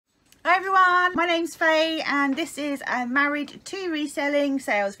everyone, my name's Faye and this is a married to reselling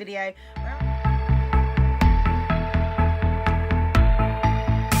sales video.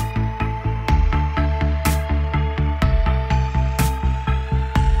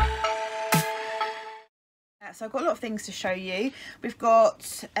 So I've got a lot of things to show you. We've got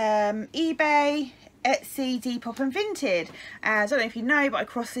eBay, Etsy, Depop and Vinted. I don't know if you know, but I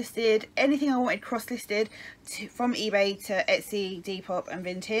cross-listed anything I wanted cross-listed from eBay to Etsy, Depop and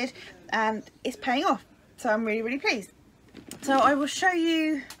Vinted, and it's paying off. So I'm really pleased. So I will show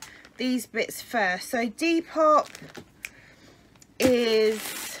you these bits first. So Depop is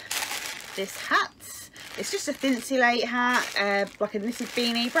this hat. It's just a thinsulate hat, like a knitted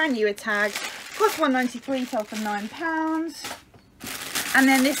beanie, brand new with tags. Cost £1.93, sold for £9. And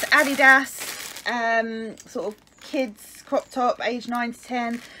then this Adidas sort of kids crop top, age 9 to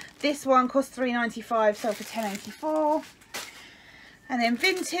 10. This one cost £3.95, sold for £10.84. And then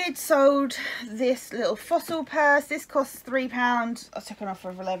Vinted sold this little fossil purse. This costs £3. I took an offer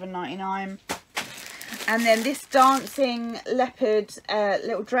of £11.99. And then this dancing leopard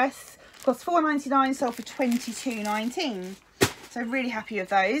little dress cost £4.99, sold for £22.19. So really happy with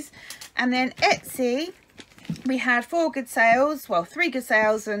those. And then Etsy, we had 4 good sales, well 3 good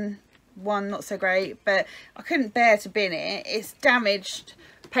sales and 1 not so great, but I couldn't bear to bin it. It's damaged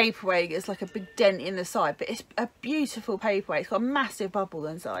paperweight, it's like a big dent in the side, but it's a beautiful paperweight. It's got a massive bubble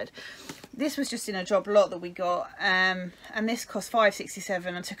inside. This was just in a job lot that we got, and this cost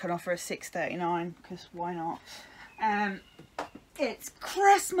 £5.67. I took an offer of £6.39 because why not? It's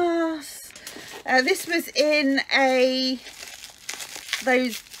Christmas. This was in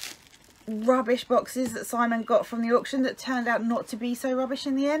those rubbish boxes that Simon got from the auction that turned out not to be so rubbish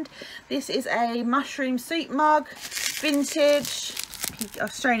in the end. This is a mushroom soup mug, vintage.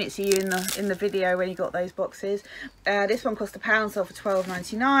 I've shown it to you in the video when you got those boxes. This one cost £1, sold for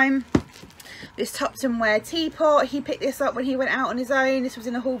 £12.99. This Tuptonware teapot, he picked this up when he went out on his own. This was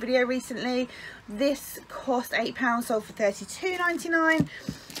in a haul video recently. This cost £8, sold for £32.99. And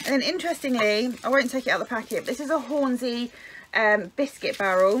then interestingly, I won't take it out of the packet, but this is a Hornsey biscuit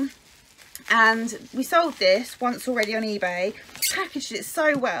barrel. And we sold this once already on eBay, packaged it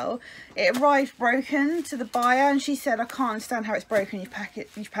so well, it arrived broken to the buyer, and she said, I can't understand how it's broken, you've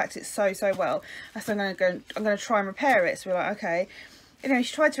packed it so well. So I'm going to try and repair it. So we're like, okay. You know,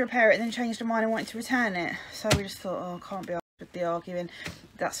 she tried to repair it and then changed her mind and wanted to return it. So we just thought, oh, I can't be arsed with the arguing.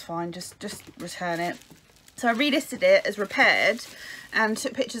 That's fine, just return it. So I relisted it as repaired and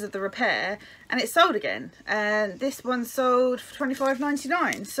took pictures of the repair, and it sold again. And this one sold for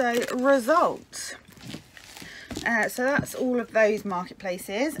 £25.99. So result. So that's all of those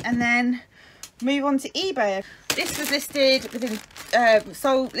marketplaces. And then move on to eBay. This was listed within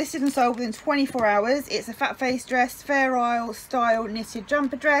listed and sold within 24 hours. It's a fat face dress, Fair Isle style knitted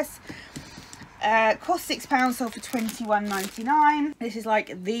jumper dress. Cost £6, sold for £21.99. This is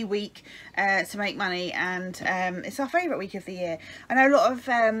like the week to make money, and it's our favourite week of the year. I know a lot of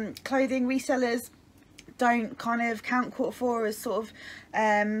clothing resellers don't kind of count Q4 as sort of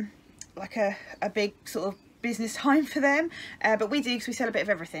like a big sort of business time for them, but we do because we sell a bit of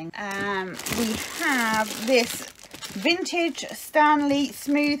everything. We have this vintage Stanley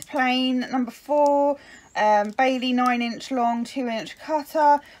smooth plain number 4 Bailey 9-inch long 2-inch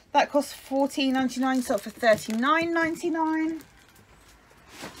cutter. That costs £14.99, sold for £39.99.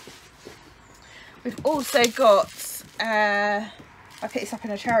 We've also got I picked this up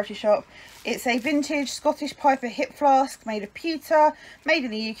in a charity shop. It's a vintage Scottish Piper hip flask made of pewter, made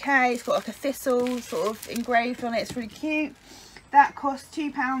in the UK. It's got like a thistle sort of engraved on it. It's really cute. That costs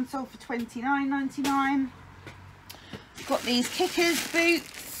 £2, sold for £29.99. Got these Kickers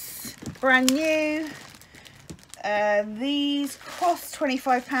boots, brand new. These cost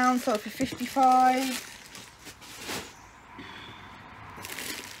 £25, sold for £55.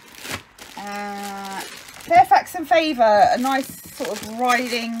 Fairfax and Favour, a nice sort of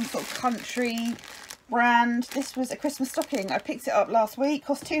riding sort of country brand. This was a Christmas stocking. I picked it up last week,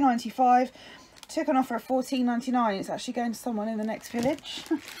 cost £2.95. Took an offer of £14.99. It's actually going to someone in the next village.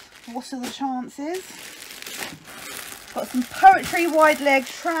 What are the chances? Got some Poetry wide leg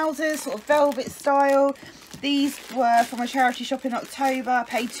trousers, sort of velvet style. These were from a charity shop in October.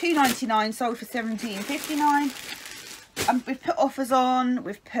 Paid £2.99, sold for £17.59. We've put offers on,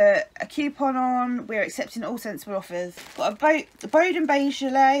 we've put a coupon on, we're accepting all sensible offers. Got a Bowden beige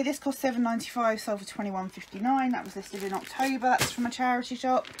gilet. This cost £7.95, sold for £21.59. That was listed in October. That's from a charity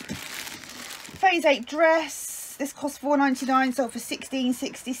shop. Phase 8 dress. This cost £4.99, sold for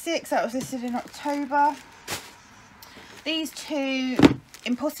 £16.66. That was listed in October. These 2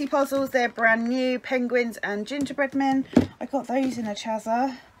 Impossible puzzles, they're brand new, penguins and gingerbread men. I got those in a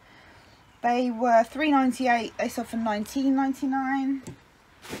chazza. They were £3.98. They sold for £19.99.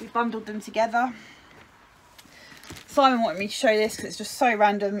 We bundled them together. Simon wanted me to show this because it's just so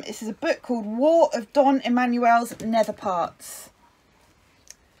random. This is a book called War of Don Emanuel's Nether Parts.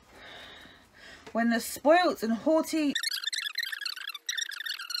 When the spoilt and haughty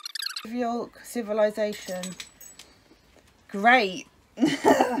civilization. Great.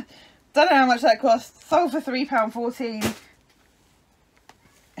 Don't know how much that cost. Sold for £3.14.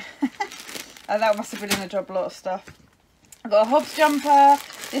 That must have been in a job lot of stuff. I've got a Hobbs jumper,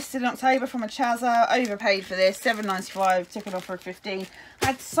 listed in October from a Chazza. Overpaid for this, £7.95, took an offer of £15. I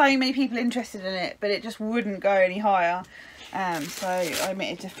had so many people interested in it, but it just wouldn't go any higher. So I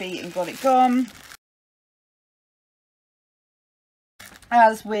admitted defeat and got it gone.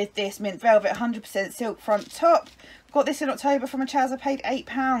 As with this mint velvet 100% silk front top. Got this in October from a Chazza, paid £8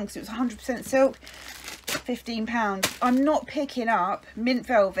 because it was 100% silk. £15. I'm not picking up mint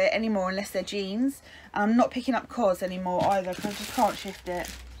velvet anymore unless they're jeans. I'm not picking up cos anymore either because I just can't shift it.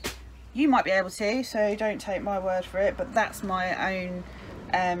 You might be able to, so don't take my word for it, but that's my own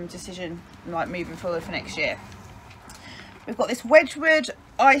decision, like moving forward for next year. We've got this Wedgwood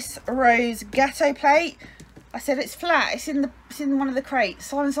Ice Rose Gatto plate. I said it's flat, it's in one of the crates.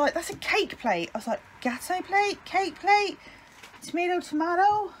 Simon's like, that's a cake plate. I was like, Gatto plate? Cake plate?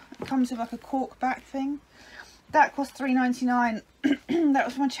 Tomato? It comes with like a cork back thing. That cost £3.99. That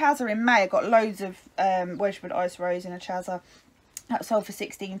was from a Chazza in May. I got loads of Wedgwood Ice Rose in a Chazza. That sold for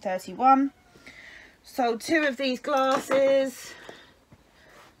 £16.31. Sold 2 of these glasses.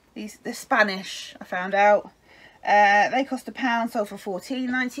 They're Spanish, I found out. They cost £1, sold for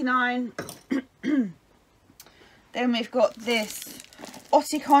 £14.99. Then we've got this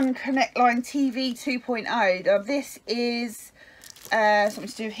Oticon Connectline TV 2.0. Now this is something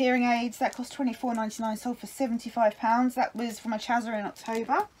to do with hearing aids. That cost £24.99, sold for £75. That was from a Chazza in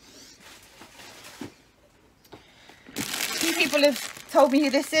October. A few people have told me who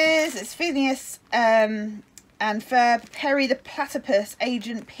this is. It's Phineas and Ferb, Perry the Platypus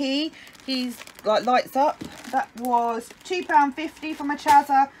Agent P. He's like lights up. That was £2.50 from a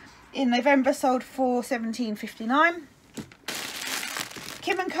Chazza in November, sold for £17.59.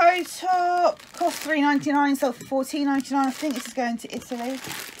 Kim & Co top cost £3.99, sold for £14.99. I think this is going to Italy.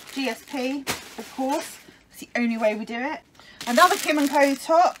 GSP, of course. It's the only way we do it. Another Kim & Co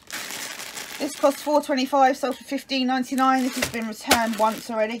top. This cost £4.25, sold for £15.99. This has been returned once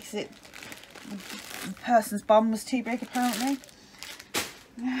already because the person's bum was too big apparently.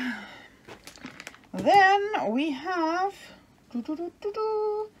 Then we have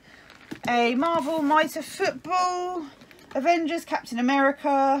a Marvel Might of Football Avengers Captain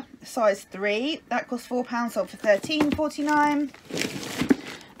America size 3. That cost £4, sold for £13.49.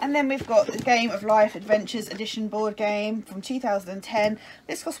 And then we've got the Game of Life Adventures edition board game from 2010.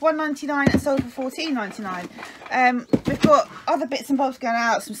 This cost £1.99 and sold for £14.99. We've got other bits and bobs going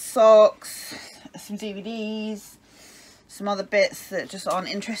out, some socks, some DVDs, some other bits that just aren't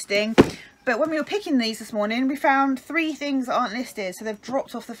interesting. But when we were picking these this morning, we found 3 things that aren't listed, so they've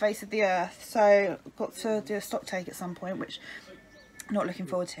dropped off the face of the earth. So I've got to do a stock take at some point, which I'm not looking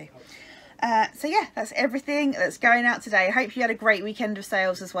forward to. So yeah, that's everything that's going out today. I hope you had a great weekend of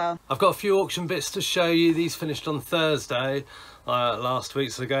sales as well. I've got a few auction bits to show you. These finished on Thursday last week,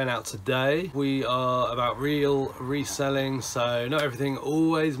 so they're going out today. We are about real reselling, so not everything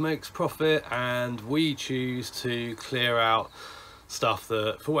always makes profit, and we choose to clear out stuff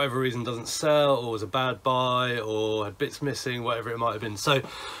that for whatever reason doesn't sell, or was a bad buy, or had bits missing, whatever it might have been. So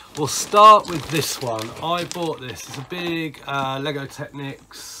we'll start with this one. I bought this. It's a big Lego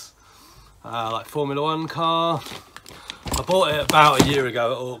Technics like Formula 1 car. I bought it about a year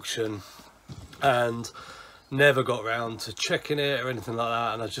ago at auction and never got round to checking it or anything like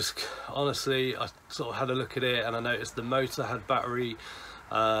that, and I just honestly, I sort of had a look at it and I noticed the motor had battery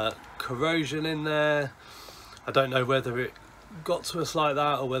corrosion in there. I don't know whether it got to us like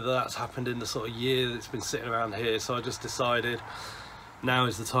that or whether that's happened in the sort of year that it's been sitting around here, so I just decided now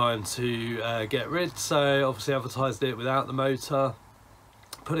is the time to get rid. So obviously advertised it without the motor,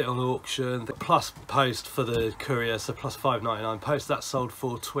 put it on auction, plus post for the courier, so plus £5.99 post. That sold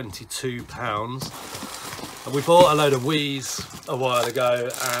for £22. And we bought a load of Wii's a while ago,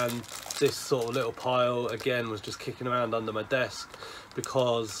 and this sort of little pile again was just kicking around under my desk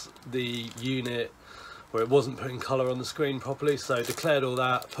because the unit where it wasn't putting colour on the screen properly, so declared all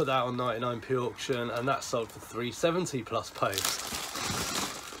that, put that on 99p auction, and that sold for £3.70 plus post.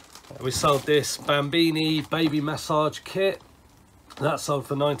 We sold this Bambini baby massage kit, that sold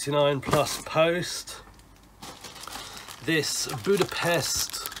for 99 plus post. This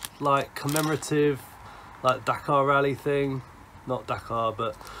Budapest like commemorative like Dakar rally thing, not Dakar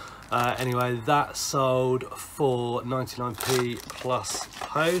but Anyway, that sold for 99p plus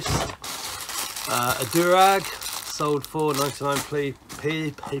post. A durag sold for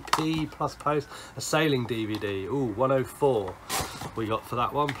 99p plus post. A sailing DVD, ooh, 104 we got for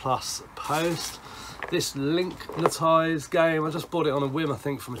that one plus post. This Linknetize game, I just bought it on a whim, I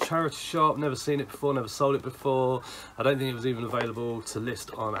think, from a charity shop. Never seen it before, never sold it before. I don't think it was even available to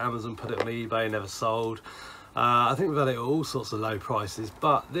list on Amazon. Put it on eBay, never sold. I think we've had it at all sorts of low prices,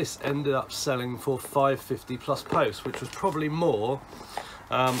 but this ended up selling for $5.50 plus post, which was probably more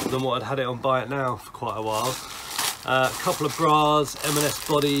than what I'd had it on Buy It Now for quite a while. A couple of bras, M&S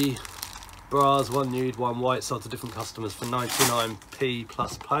Body bras, one nude, one white, sold to different customers for 99p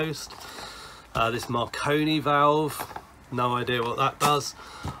plus post. This Marconi valve, no idea what that does.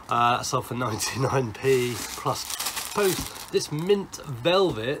 That sold for 99p plus post. This mint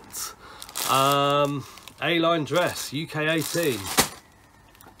velvet A-line dress, UK 18.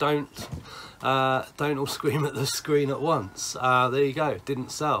 Don't all scream at the screen at once. There you go,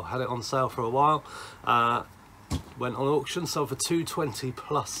 didn't sell. Had it on sale for a while. Went on auction, sold for 220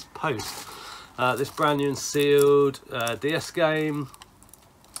 plus post. This brand new and sealed DS game,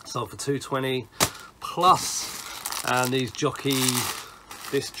 sold for 220 plus. And this jockey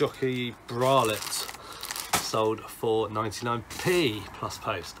bralette sold for 99p plus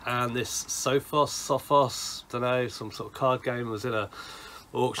post. And this Sophos, don't know, some sort of card game, was in a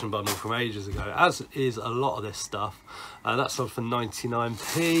auction bundle from ages ago, as is a lot of this stuff. That sold for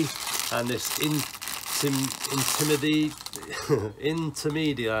 99p. And this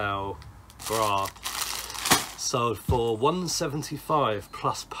Intermedial bra sold for 175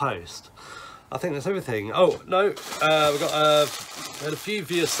 plus post. I think that's everything. Oh no, we had a few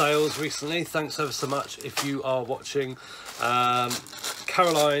viewer sales recently. Thanks ever so much if you are watching.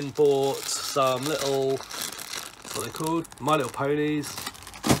 Caroline bought some little, what are they called? My Little Ponies.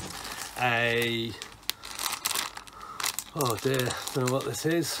 Oh dear, don't know what this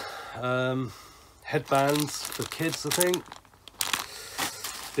is. Headbands for kids, I think.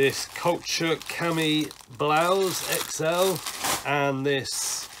 This Culture Cami blouse XL, and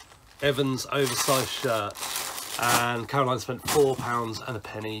this Evans oversized shirt. And Caroline spent £4 and a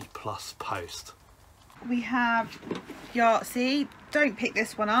penny plus post. We have Yahtzee. Don't pick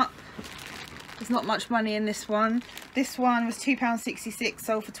this one up. There's not much money in this one. This one was £2.66,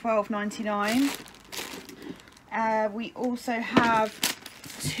 sold for £12.99. We also have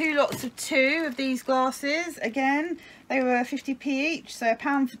two lots of two of these glasses. Again, they were 50p each, so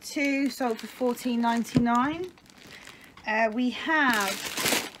 £1 for two, sold for £14.99. We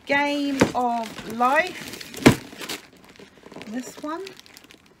have Game of Life. This one,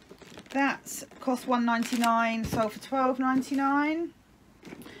 that cost £1.99, sold for £12.99.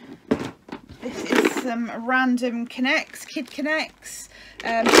 This is some random Connects, Kid Connects.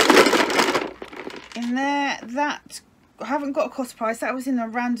 In there, that I haven't got a cost price. That was in a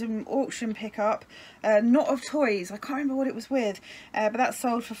random auction pickup, not of toys. I can't remember what it was with, but that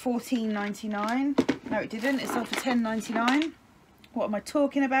sold for £14.99. No, it didn't. It sold for £10.99. What am I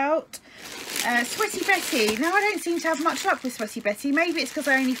talking about? Sweaty Betty. Now, I don't seem to have much luck with Sweaty Betty. Maybe it's because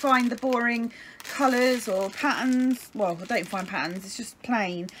I only find the boring colours or patterns. Well, I don't find patterns, it's just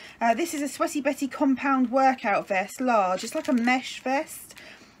plain. This is a Sweaty Betty compound workout vest, large. It's like a mesh vest,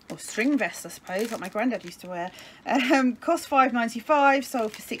 or string vest, I suppose, like my granddad used to wear. Cost £5.95,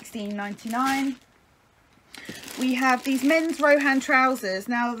 sold for £16.99. We have these men's Rohan trousers.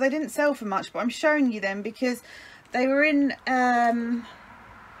 Now, they didn't sell for much, but I'm showing you them because they were in, I can't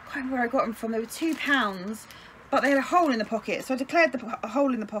remember where I got them from. They were £2, but they had a hole in the pocket. So I declared a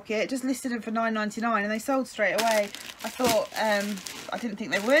hole in the pocket, just listed them for £9.99, and they sold straight away. I thought, I didn't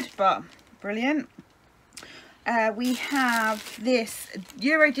think they would, but brilliant. We have this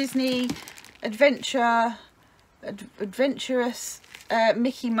Euro Disney Adventurous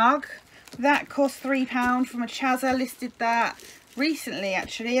Mickey mug. That cost £3 from a Chazza. Listed that recently,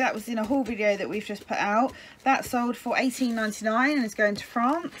 actually. That was in a haul video that we've just put out. That sold for £18.99 and is going to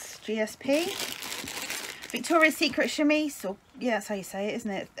France, GSP. Victoria's Secret chemise, or yeah, that's how you say it,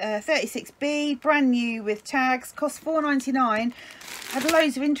 isn't it? 36B, brand new with tags, cost £4.99. Had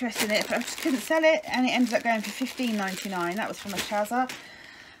loads of interest in it, but I just couldn't sell it, and it ended up going for £15.99. That was from a Chazza.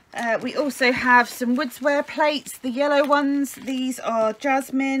 We also have some Woodswear plates, the yellow ones. These are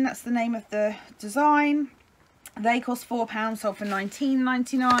Jasmine, that's the name of the design. They cost £4, sold for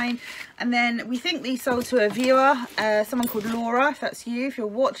 £19.99. And then we think these sold to a viewer, someone called Laura. If that's you, if you're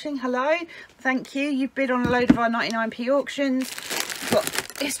watching, hello, thank you. You've bid on a load of our 99p auctions. We've got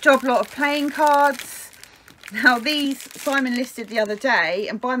this job lot of playing cards. Now, these Simon listed the other day,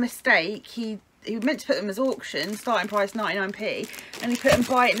 and by mistake he he meant to put them as auction, starting price 99p, and he put them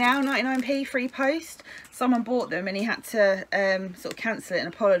buy it now 99p free post. Someone bought them and he had to sort of cancel it and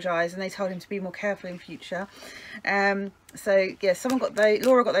apologise, and they told him to be more careful in future. So yeah, someone got those,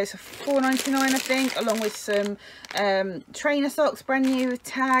 Laura got those for £4.99 I think, along with some trainer socks, brand new with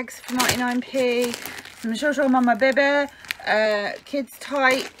tags for 99p, some Jojo Mama Bebe, kids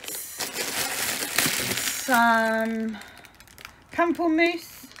tights, some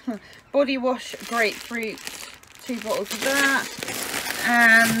pamplemousse, body wash grapefruit, 2 bottles of that,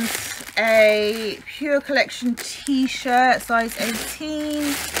 and a Pure Collection t-shirt size 18.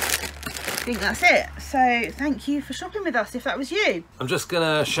 I think that's it. So thank you for shopping with us if that was you. I'm just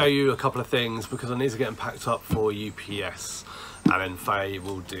gonna show you a couple of things because I need to get them packed up for UPS, and then Faye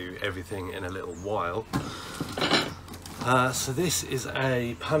will do everything in a little while. So this is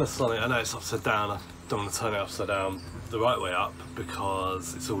a Panasonic. I know it's upside down, I don't want to turn it upside down the right way up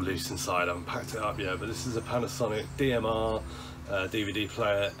because it's all loose inside. I haven't packed it up yet, but this is a Panasonic DMR DVD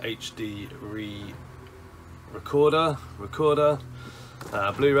player HD recorder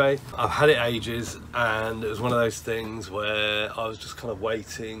Blu-ray. I've had it ages, and it was one of those things where I was just kind of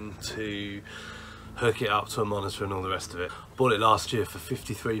waiting to hook it up to a monitor and all the rest of it. Bought it last year for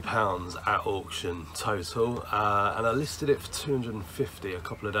 £53 at auction total, and I listed it for £250 a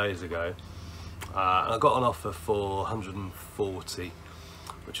couple of days ago, and I got an offer for £140,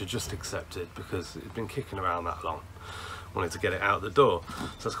 which I just accepted because it's been kicking around that long. Wanted to get it out the door,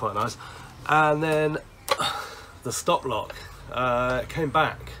 so that's quite nice. And then the stop lock came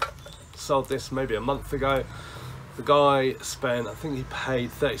back. Sold this maybe a month ago. The guy spent, I think he paid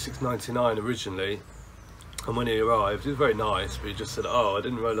 $36.99 originally, and when he arrived, he was very nice, but he just said, "Oh, I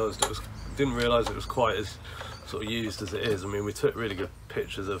didn't realise it was quite as sort of used as it is." I mean, we took really good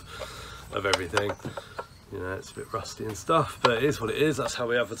pictures of everything. You know, it's a bit rusty and stuff, but it is what it is. That's how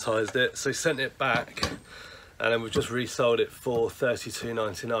we advertised it. So he sent it back, and then we've just resold it for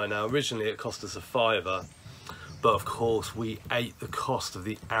 $32.99. Now, originally it cost us a £5, but of course we ate the cost of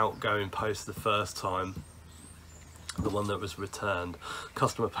the outgoing post the first time, the one that was returned.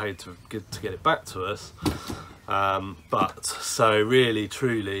 Customer paid to get it back to us, but so really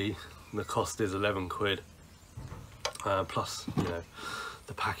truly the cost is 11 quid, plus, you know,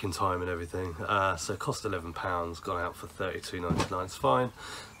 the packing time and everything. So it cost £11, gone out for $32.99. It's fine,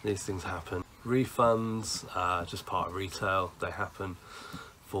 these things happen. Refunds, just part of retail, they happen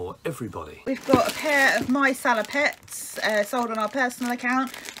for everybody. We've got a pair of My Salopets sold on our personal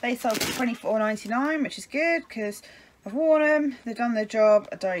account. They sold for £24.99, which is good because I've worn them, they've done their job.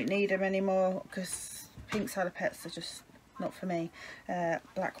 I don't need them anymore because pink Salopets are just not for me.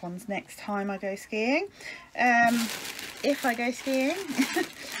 Black ones next time I go skiing, if I go skiing.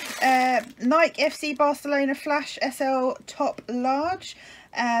 Nike FC Barcelona Flash SL Top Large.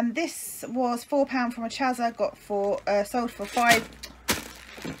 This was £4 from a Chazza, got for sold for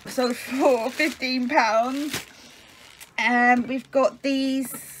 £15. We've got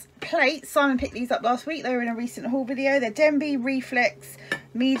these plates. Simon picked these up last week. They were in a recent haul video. They're Denby Reflex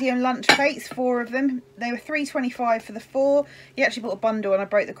medium lunch plates, 4 of them. They were £3.25 for the 4. He actually bought a bundle and I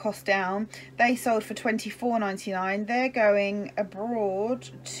broke the cost down. They sold for £24.99. They're going abroad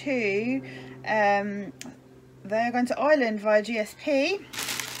to they're going to Ireland via GSP.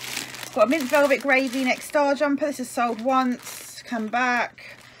 Got a mint velvet gravy neck star jumper. This is sold once, come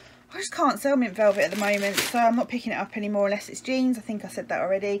back. I just can't sell mint velvet at the moment, so I'm not picking it up anymore unless it's jeans. I think I said that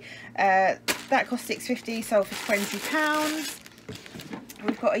already. That cost £6.50, sold for £20.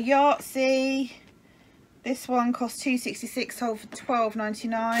 We've got a Yahtzee. This one cost £2.66, sold for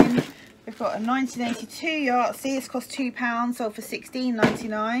 £12.99. We've got a 1982 Yahtzee. This cost £2, sold for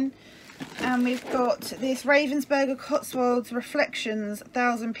 £16.99. And we've got this Ravensburger Cotswolds Reflections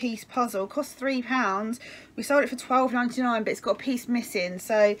 1000-piece puzzle. Cost £3. We sold it for £12.99, but it's got a piece missing,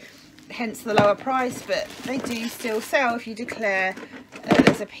 so hence the lower price. But they do still sell if you declare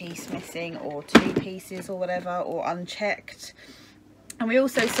there's a piece missing, or 2 pieces, or whatever, or unchecked. And we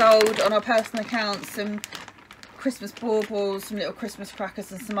also sold on our personal account some Christmas baubles, some little Christmas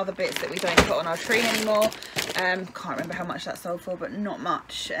crackers, and some other bits that we don't put on our tree anymore. Can't remember how much that sold for, but not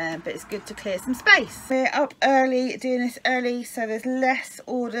much. But it's good to clear some space. We're up early, doing this early, so there's less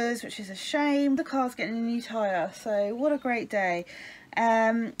orders, which is a shame. The car's getting a new tyre, so what a great day.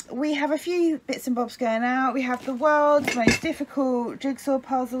 We have a few bits and bobs going out. We have the world's most difficult jigsaw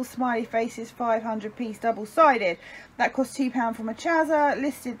puzzle, smiley faces, 500-piece double-sided. That cost £2 from a Chazza,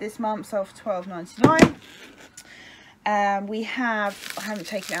 listed this month, sold for £12.99. We have, I haven't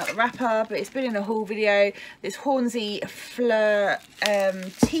taken out the wrapper, but it's been in a haul video, this Hornsey Fleur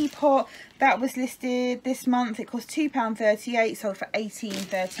teapot. That was listed this month. It cost £2.38, sold for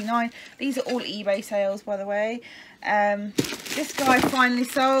 £18.39. These are all eBay sales, by the way. This guy finally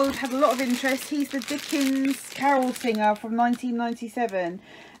sold, had a lot of interest. He's the Dickens carol singer from 1997.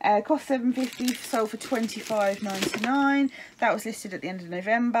 Cost £7.50, sold for £25.99. That was listed at the end of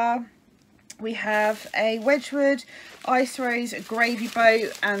November. We have a Wedgwood Ice Rose Gravy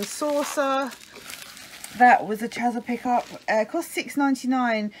Boat and Saucer. That was a Chazza pickup. Cost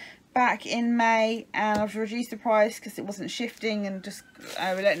 £6.99 back in May, and I've reduced the price because it wasn't shifting, and just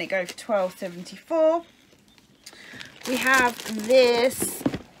we're letting it go for £12.74. We have this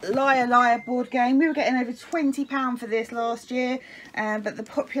Liar Liar board game. We were getting over £20 for this last year, but the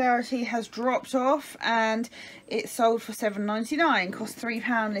popularity has dropped off, and it sold for £7.99. Cost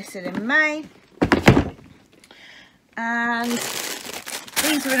 £3 listed in May. And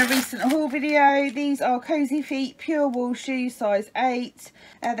these are in a recent haul video. These are Cozy Feet pure wool shoes, size 8.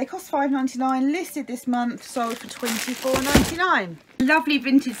 They cost £5.99, listed this month, sold for £24.99. Lovely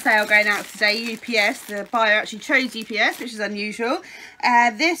vintage sale going out today, UPS. The buyer actually chose UPS, which is unusual.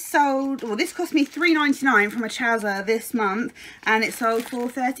 This cost me £3.99 from a Chazza this month, and it sold for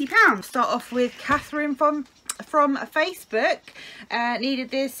 £30. Start off with Catherine from Facebook.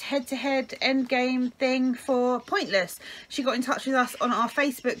 Needed this head-to-head end game thing for Pointless. She got in touch with us on our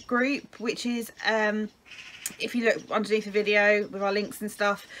Facebook group, which is if you look underneath the video with our links and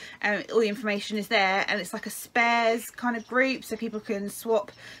stuff, all the information is there, and it's like a spares kind of group, so people can swap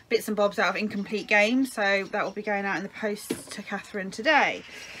bits and bobs out of incomplete games. So that will be going out in the post to Catherine today.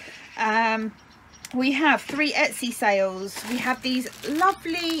 We have 3 Etsy sales. We have these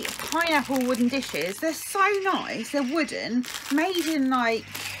lovely pineapple wooden dishes. They're so nice. They're wooden, made in like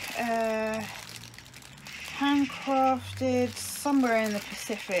handcrafted somewhere in the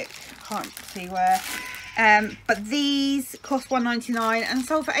Pacific. Can't see where. But these cost £1.99 and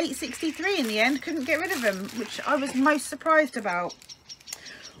sold for £8.63 in the end. Couldn't get rid of them, which I was most surprised about.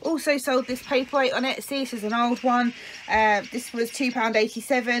 Also sold this paperweight on Etsy. This is an old one. This was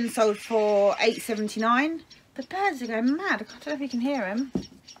 £2.87, sold for £8.79. The birds are going mad. I don't know if you can hear them.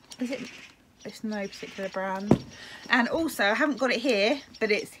 It's no particular brand. And also, I haven't got it here,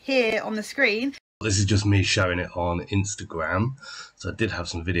 but it's here on the screen. This is just me showing it on Instagram, so I did have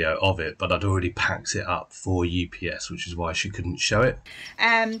some video of it, but I'd already packed it up for UPS, which is why she couldn't show it.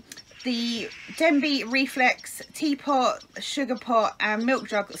 The Denby Reflex teapot, sugar pot and milk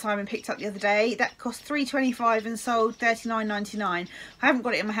jug that Simon picked up the other day, that cost £3.25 and sold £39.99. I haven't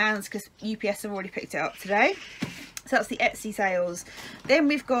got it in my hands because UPS have already picked it up today. So that's the Etsy sales. Then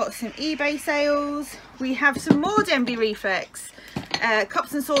we've got some eBay sales. We have some more Denby Reflex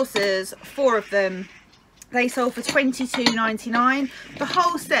cups and saucers, 4 of them. They sold for £22.99. The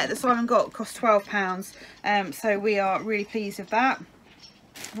whole set that Simon got cost £12, so we are really pleased with that.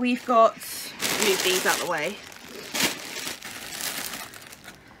 We've got, move these out of the way.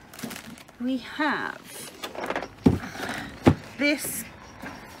 We have this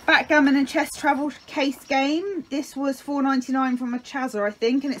backgammon and chess travel case game. This was £4.99 from a Chazza, I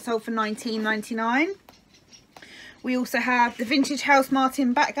think, and it sold for £19.99. We also have the vintage House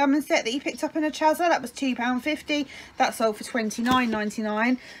Martin backgammon set that he picked up in a Chazza. That was £2.50. That sold for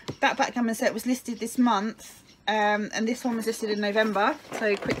 £29.99. That backgammon set was listed this month. And this one was listed in November,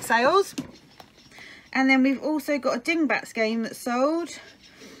 so quick sales. And then we've also got a Dingbats game that sold.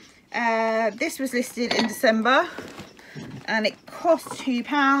 This was listed in December and it cost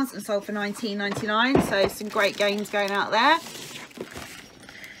 £2 and sold for £19.99, so some great games going out there.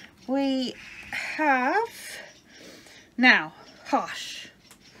 We have now Hush,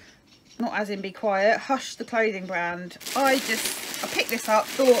 not as in be quiet, Hush the clothing brand. I picked this up,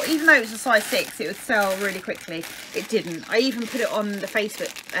 thought even though it was a size 6 it would sell really quickly. It didn't. I even put it on the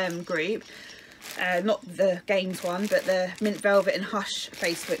Facebook group, not the games one, but the Mint Velvet and Hush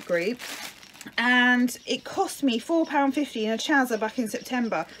Facebook group, and it cost me £4.50 in a Chazza back in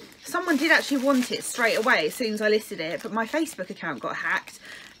September. Someone did actually want it straight away as soon as I listed it, but my Facebook account got hacked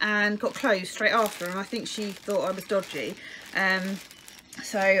and got closed straight after, and I think she thought I was dodgy.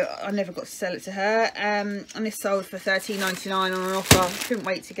 So I never got to sell it to her, and this sold for £13.99 on an offer. Couldn't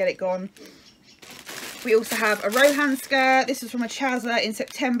wait to get it gone. We also have a Rohan skirt. This was from a Chazza in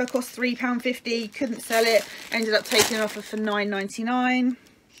September, cost £3.50. Couldn't sell it, ended up taking an offer for £9.99.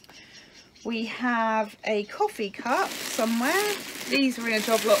 We have a coffee cup somewhere. These were in a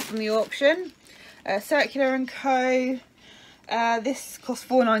job lot from the auction. Circular & Co. This cost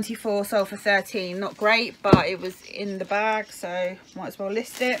 £4.94, sold for £13. Not great, but it was in the bag, so might as well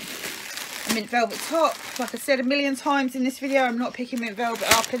list it. A mint velvet top. Like I said a million times in this video, I'm not picking mint velvet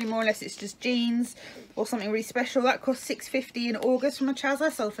up anymore unless it's just jeans or something really special. That cost £6.50 in August from a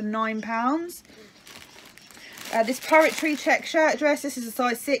Chazza, sold for £9. This poetry check shirt dress, this is a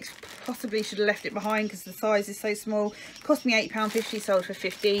size 6, possibly should have left it behind because the size is so small. Cost me £8.50, sold for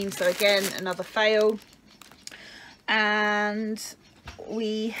 £15, so again another fail. And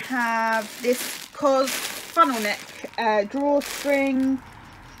we have this COS funnel neck drawstring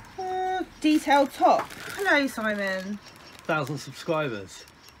detailed top. Hello Simon. 1,000 subscribers.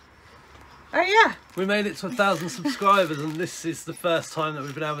 Oh yeah, we made it to 1,000 subscribers, and this is the first time that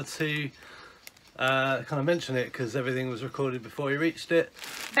we've been able to kind of mention it because everything was recorded before we reached it.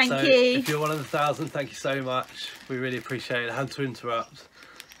 Thank you. If you're one of the 1,000, thank you so much. We really appreciate it. I had to interrupt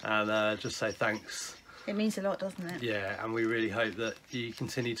and just say thanks. It means a lot, doesn't it? Yeah, and we really hope that you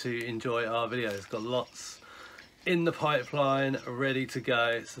continue to enjoy our videos. Got lots in the pipeline ready to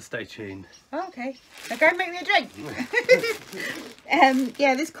go, so stay tuned. Oh, okay, now go and make me a drink.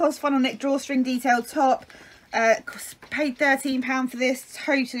 Yeah, this COS funnel neck drawstring detailed top. Paid £13 for this,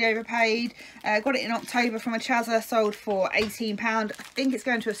 totally overpaid. Got it in October from a Chazza, sold for £18. I think it's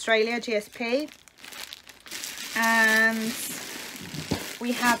going to Australia, GSP. And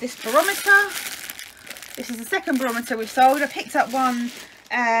we have this barometer. This is the second barometer we've sold. I picked up one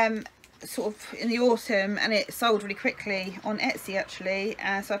sort of in the autumn and it sold really quickly on Etsy actually,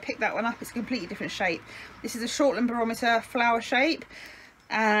 so I picked that one up. It's a completely different shape. This is a Shortland barometer flower shape,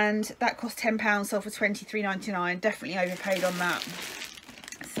 and that cost £10, sold for £23.99. Definitely overpaid on that.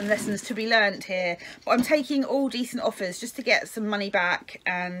 Some lessons to be learnt here, but I'm taking all decent offers just to get some money back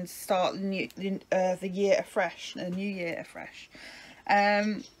and start the year afresh, the new year afresh.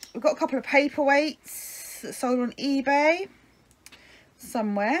 We've got a couple of paperweights that sold on eBay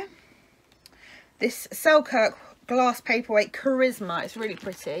somewhere. This Selkirk glass paperweight Charisma, it's really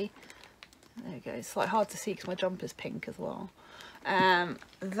pretty. There we go. It's like hard to see because my jumper's pink as well.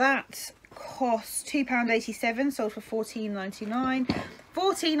 That cost £2.87, sold for £14.99.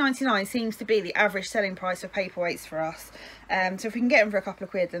 £14.99 seems to be the average selling price of paperweights for us. So if we can get them for a couple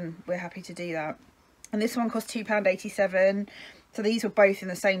of quid, then we're happy to do that. And this one cost £2.87. So these were both in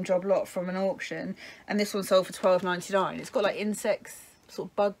the same job lot from an auction, and this one sold for £12.99. It's got like insects, sort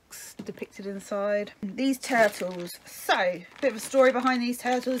of bugs depicted inside. These turtles, so a bit of a story behind these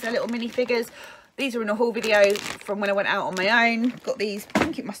turtles. They're little mini figures. These are in a haul video from when I went out on my own. Got these, I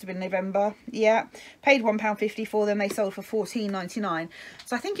think it must have been November. Yeah, paid £1.50 for them. They sold for £14.99.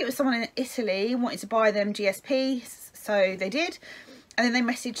 So I think it was someone in Italy wanted to buy them GSP, so they did. And then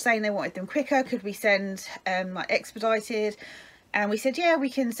they messaged saying they wanted them quicker. Could we send like expedited? And we said, yeah, we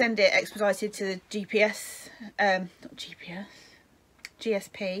can send it expedited to the GPS, not GPS,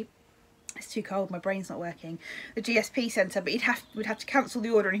 GSP. It's too cold, my brain's not working. The GSP centre, but we'd have to cancel the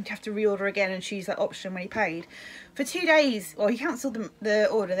order and he'd have to reorder again and choose that option when he paid. For 2 days, well, he cancelled the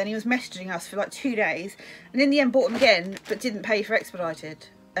order, then he was messaging us for like 2 days, and in the end bought them again, but didn't pay for expedited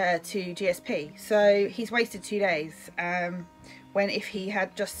to GSP. So he's wasted 2 days. When if he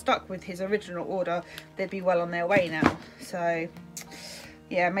had just stuck with his original order, they'd be well on their way now. So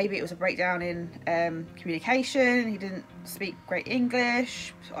yeah, maybe it was a breakdown in communication. He didn't speak great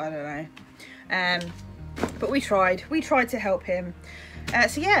English, I don't know. But we tried to help him.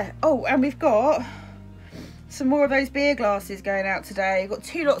 So yeah, oh, and we've got some more of those beer glasses going out today. We've got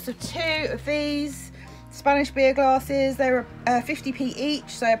 2 lots of 2 of these Spanish beer glasses. They were 50p each,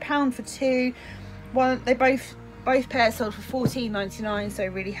 so £1 for 2. They both pairs sold for £14.99, so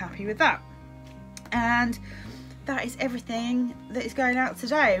really happy with that. And that is everything that is going out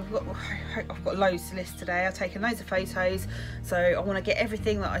today. I've got loads to list today. I've taken loads of photos, so I want to get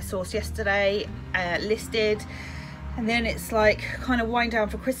everything that I sourced yesterday listed, and then it's like kind of wind down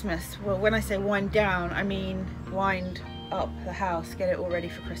for Christmas. Well, when I say wind down, I mean wind up the house, get it all ready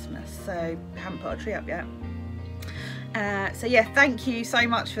for Christmas. So I haven't put a tree up yet. So yeah, thank you so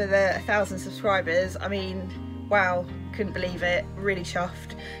much for the 1,000 subscribers. I mean, wow, couldn't believe it, really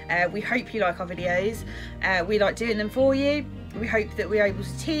chuffed. We hope you like our videos. We like doing them for you. We hope that we're able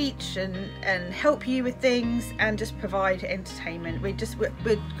to teach and help you with things and just provide entertainment. We're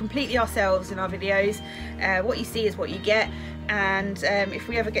completely ourselves in our videos. What you see is what you get, and if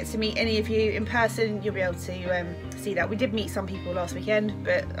we ever get to meet any of you in person, you'll be able to see that. We did meet some people last weekend,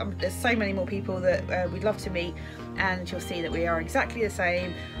 but there's so many more people that we'd love to meet, and you'll see that we are exactly the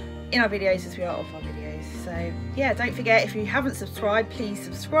same in our videos as we are off our videos. So yeah, don't forget, if you haven't subscribed, please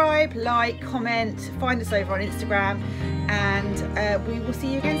subscribe, like, comment, find us over on Instagram, and we will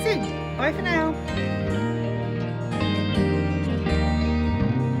see you again soon. Bye for now.